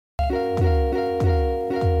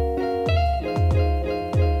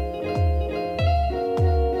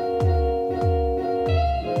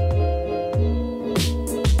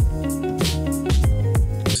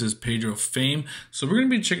fame. So we're going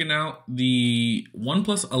to be checking out the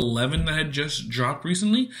OnePlus 11 that had just dropped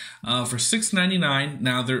recently for $699.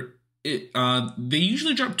 Now they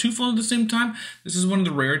usually drop two phones at the same time. This is one of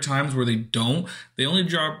the rare times where they don't. They only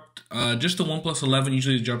dropped just the OnePlus 11.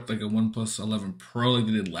 Usually they dropped like a OnePlus 11 Pro like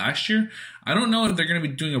they did last year. I don't know if they're going to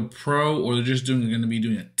be doing a Pro or they're just going to be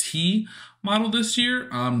doing a T model this year.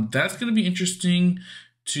 That's going to be interesting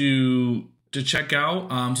to check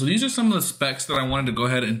out. So these are some of the specs that I wanted to go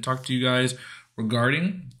ahead and talk to you guys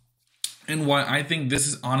regarding, and why I think this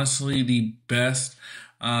is honestly the best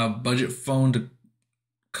budget phone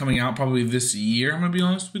coming out probably this year. I'm gonna be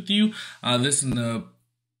honest with you.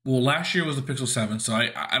 Last year was the Pixel 7, so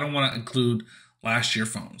I don't want to include last year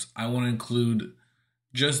phones. I want to include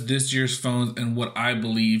just this year's phones and what I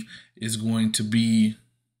believe is going to be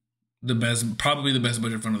the best, probably the best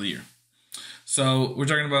budget phone of the year. So we're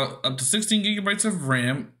talking about up to 16 gigabytes of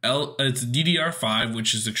RAM. It's DDR5,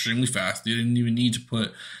 which is extremely fast. They didn't even need to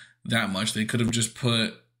put that much. They could have just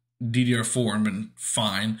put DDR4 and been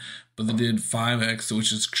fine, but they did 5X,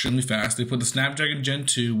 which is extremely fast. They put the Snapdragon Gen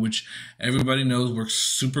 2, which everybody knows works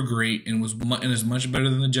super great and is much better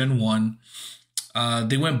than the Gen 1.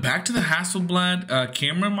 They went back to the Hasselblad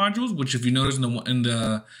camera modules, which if you notice in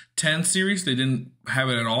the 10 series, they didn't have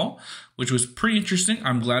it at all, which was pretty interesting.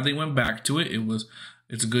 I'm glad they went back to it.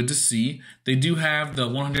 It's good to see. They do have the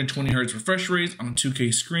 120 hertz refresh rates on a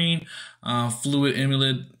 2K screen, Fluid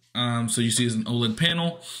AMOLED, so you see it's an OLED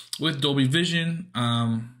panel with Dolby Vision,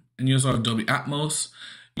 and you also have Dolby Atmos.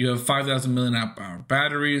 You have 5,000 milliamp hour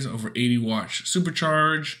batteries, over 80 watts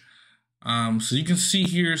supercharge. So you can see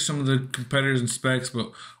here some of the competitors and specs,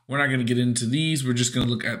 but we're not going to get into these. We're just going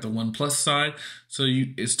to look at the OnePlus side. So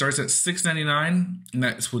it starts at $699, and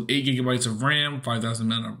that's with 8 gigabytes of RAM, 5,000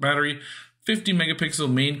 milliamp battery, 50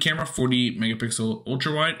 megapixel main camera, 48 megapixel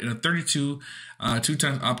ultra wide, and a 32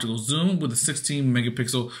 2x optical zoom with a 16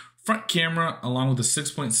 megapixel front camera, along with a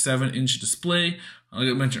 6.7 inch display. Like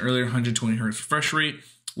I mentioned earlier, 120 hertz refresh rate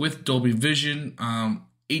with Dolby Vision,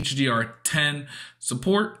 HDR10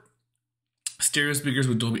 support. Stereo speakers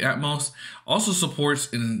with Dolby Atmos. Also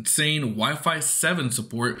supports an insane Wi-Fi 7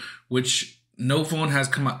 support, which no phone has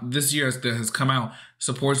come out this year that has come out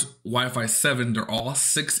supports Wi-Fi 7. They're all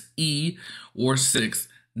 6E or 6,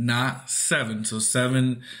 not 7. So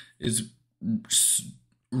 7 is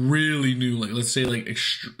really new. Like let's say like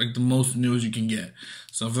the most new as you can get.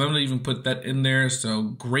 So for them to even put that in there, so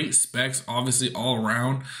great specs, obviously all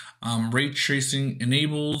around. Ray tracing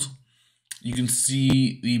enabled. You can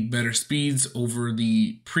see the better speeds over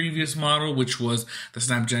the previous model, which was the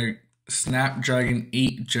Snapdragon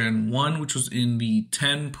 8 Gen 1, which was in the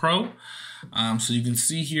 10 Pro. So you can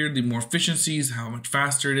see here the more efficiencies, how much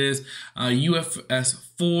faster it is. UFS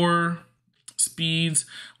 4 speeds,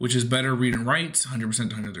 which is better read and writes, 100%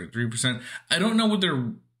 to 133%. I don't know what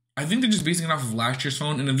I think they're just basing it off of last year's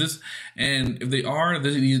phone. And if they are,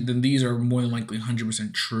 then these are more than likely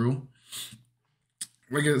 100% true.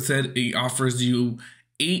 Like I said, it offers you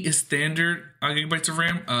 8 standard gigabytes of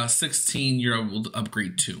RAM, 16 you're able to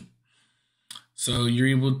upgrade to. So you're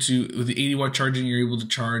able to, with the 80 watt charging, you're able to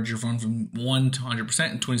charge your phone from 1 to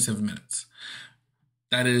 100% in 27 minutes.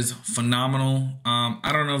 That is phenomenal.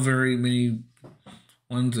 I don't know very many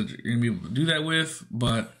ones that you're gonna be able to do that with,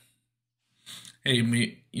 but hey,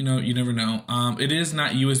 you never know. It is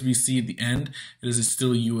not USB-C at the end. It is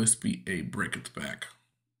still a USB-A brick at the back.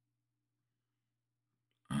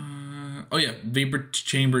 Oh yeah, vapor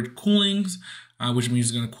chambered coolings, which means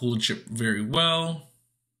it's going to cool the chip very well.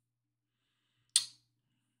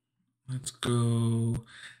 Let's go.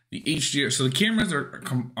 The HDR. So the cameras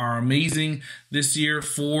are amazing this year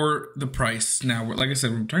for the price. Now, like I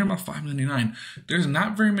said, we're talking about $599. There's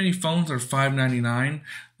not very many phones that are $599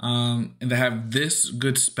 and that have this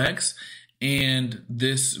good specs and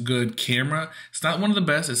this good camera. It's not one of the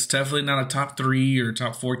best. It's definitely not a top 3 or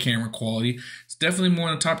top 4 camera quality. It's definitely more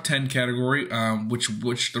in the top 10 category, which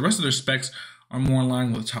the rest of their specs are more in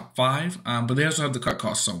line with the top 5, but they also have to cut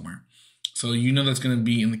costs somewhere. So you know that's going to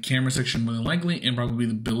be in the camera section more than likely, and probably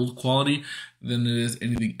the build quality than it is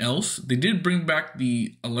anything else. They did bring back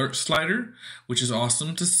the alert slider, which is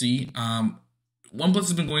awesome to see. OnePlus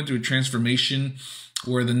has been going through a transformation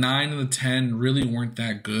where the 9 and the 10 really weren't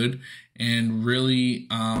that good, and really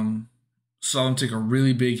saw them take a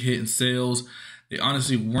really big hit in sales. They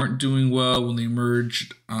honestly weren't doing well when they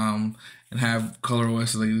merged and have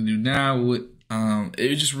ColorOS like they do now.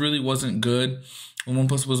 It just really wasn't good. When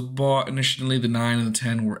OnePlus was bought initially, the 9 and the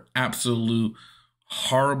 10 were absolute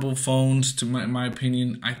horrible phones, in my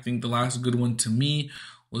opinion. I think the last good one to me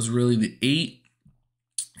was really the 8.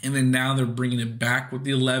 And then now they're bringing it back with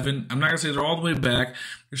the 11. I'm not going to say they're all the way back.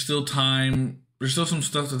 There's still time. There's still some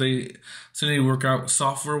stuff that they still need to work out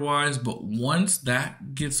software-wise. But once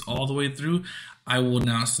that gets all the way through, I will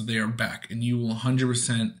announce that they are back. And you will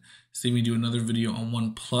 100% see me do another video on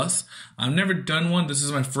OnePlus. I've never done one. This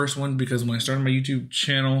is my first one because when I started my YouTube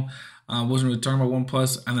channel, I wasn't really talking about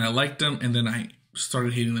OnePlus. And then I liked them. And then I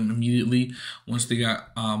started hating them immediately once they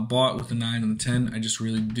got bought with the 9 and the 10. I just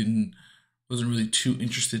really wasn't really too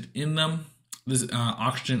interested in them. This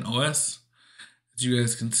Oxygen OS, as you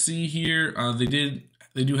guys can see here, they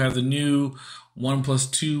do have the new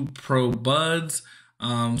OnePlus 2 Pro Buds.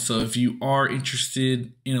 So if you are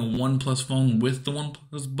interested in a OnePlus phone with the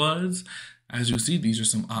OnePlus Buds, as you see, these are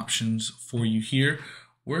some options for you here.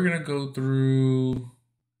 We're gonna go through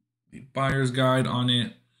the buyer's guide on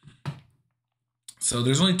it. So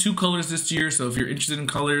there's only 2 colors this year. So if you're interested in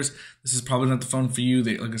colors, this is probably not the phone for you.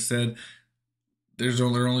 Like I said,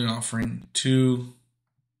 they're only offering 2.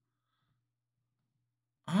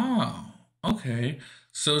 Oh, okay.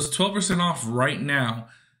 So it's 12% off right now.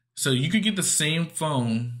 So you could get the same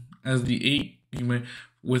phone as the 8 GB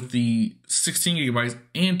with the 16 gigabytes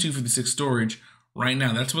and 256 storage right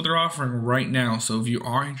now. That's what they're offering right now. So if you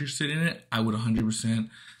are interested in it, I would 100%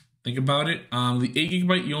 think about it. The 8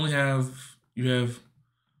 gigabyte, you only have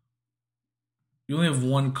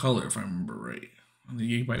 1 color, if I remember right.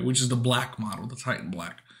 The 8 gigabyte, which is the black model, the Titan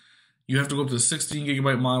Black. You have to go up to the 16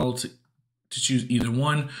 gigabyte model to choose either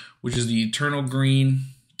one, which is the Eternal Green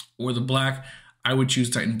or the black. I would choose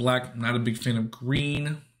Titan Black. I'm not a big fan of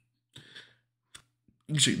green.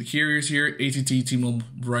 You can check the carriers here: AT&T, T-Mobile,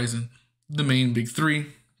 Verizon, the main big 3.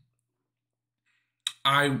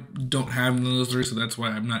 I don't have none of those 3, so that's why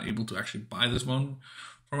I'm not able to actually buy this phone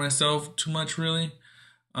for myself too much, really.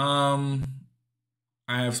 I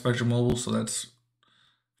have Spectrum Mobile, so that's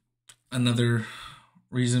another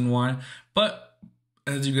reason why. But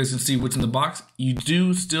as you guys can see what's in the box, you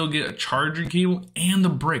do still get a charging cable and the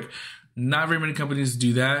brick. Not very many companies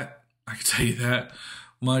do that, I can tell you that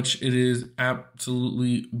much. It is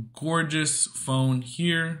absolutely gorgeous phone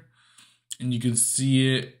here, and you can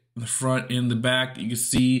see it in the front and the back. You can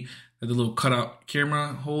see that the little cutout camera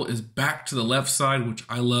hole is back to the left side, which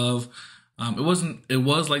I love. It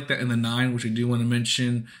was like that in the 9, which I do want to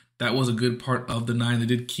mention. That was a good part of the 9. They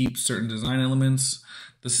did keep certain design elements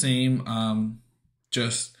the same.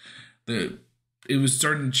 It was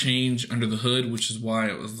starting to change under the hood, which is why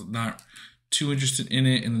I was not too interested in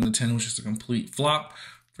it. And then the 10 was just a complete flop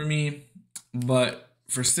for me. But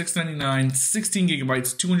for $699, 16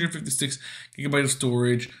 gigabytes, 256 gigabytes of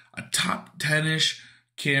storage, a top 10-ish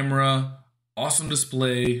camera, awesome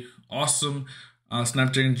display, awesome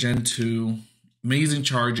Snapdragon Gen 2, amazing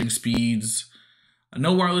charging speeds.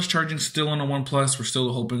 No wireless charging still on the OnePlus. We're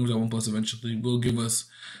still hoping that OnePlus eventually will give us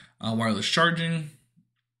wireless charging.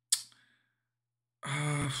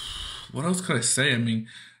 What else could I say? I mean,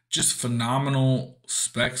 just phenomenal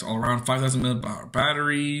specs all around. 5,000 mAh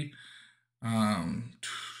battery. I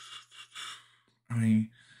mean,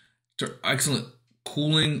 excellent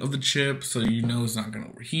cooling of the chip, so you know it's not going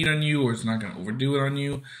to overheat on you or it's not going to overdo it on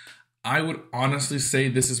you. I would honestly say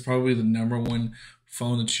this is probably the #1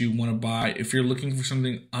 phone that you want to buy if you're looking for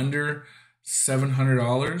something under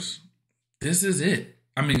 $700. This is it.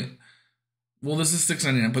 I mean, well, this is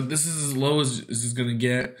 $699, but this is as low as it's going to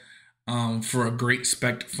get for a great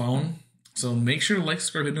spec phone. So make sure to like,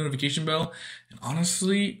 subscribe, hit the notification bell, and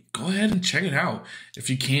honestly, go ahead and check it out if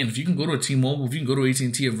you can. If you can go to a T-Mobile, if you can go to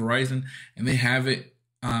AT&T or Verizon, and they have it,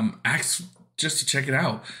 ask just to check it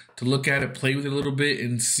out, to look at it, play with it a little bit,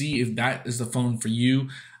 and see if that is the phone for you.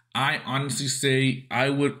 I honestly say I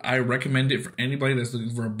recommend it for anybody that's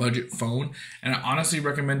looking for a budget phone, and I honestly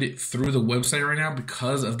recommend it through the website right now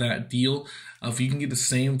because of that deal. If you can get the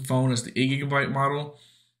same phone as the 8 gigabyte model,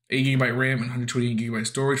 8 gigabyte RAM and 128 gigabyte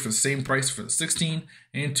storage for the same price for the 16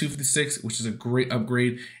 and 256, which is a great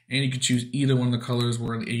upgrade. And you can choose either one of the colors,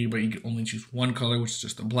 where in the 8 gigabyte you can only choose one color, which is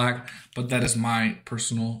just the black. But that is my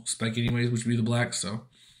personal spec anyways, which would be the black. So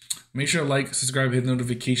make sure to like, subscribe, hit the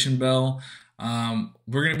notification bell.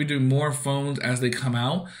 We're going to be doing more phones as they come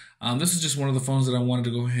out. This is just one of the phones that I wanted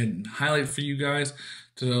to go ahead and highlight for you guys.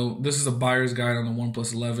 So this is a buyer's guide on the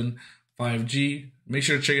OnePlus 11 5G. Make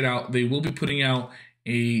sure to check it out. They will be putting out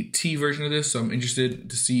a T version of this, so I'm interested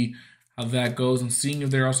to see how that goes and seeing if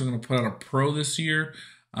they're also going to put out a Pro this year.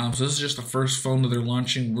 So this is just the first phone that they're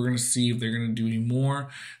launching. We're going to see if they're going to do any more.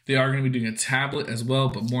 They are going to be doing a tablet as well,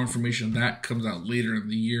 but more information on that comes out later in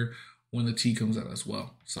the year when the T comes out as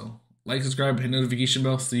well. So like, subscribe, hit notification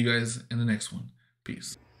bell. See you guys in the next one.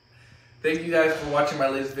 Peace. Thank you guys for watching my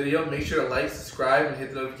latest video. Make sure to like, subscribe, and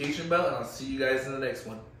hit the notification bell, and I'll see you guys in the next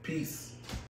one. Peace.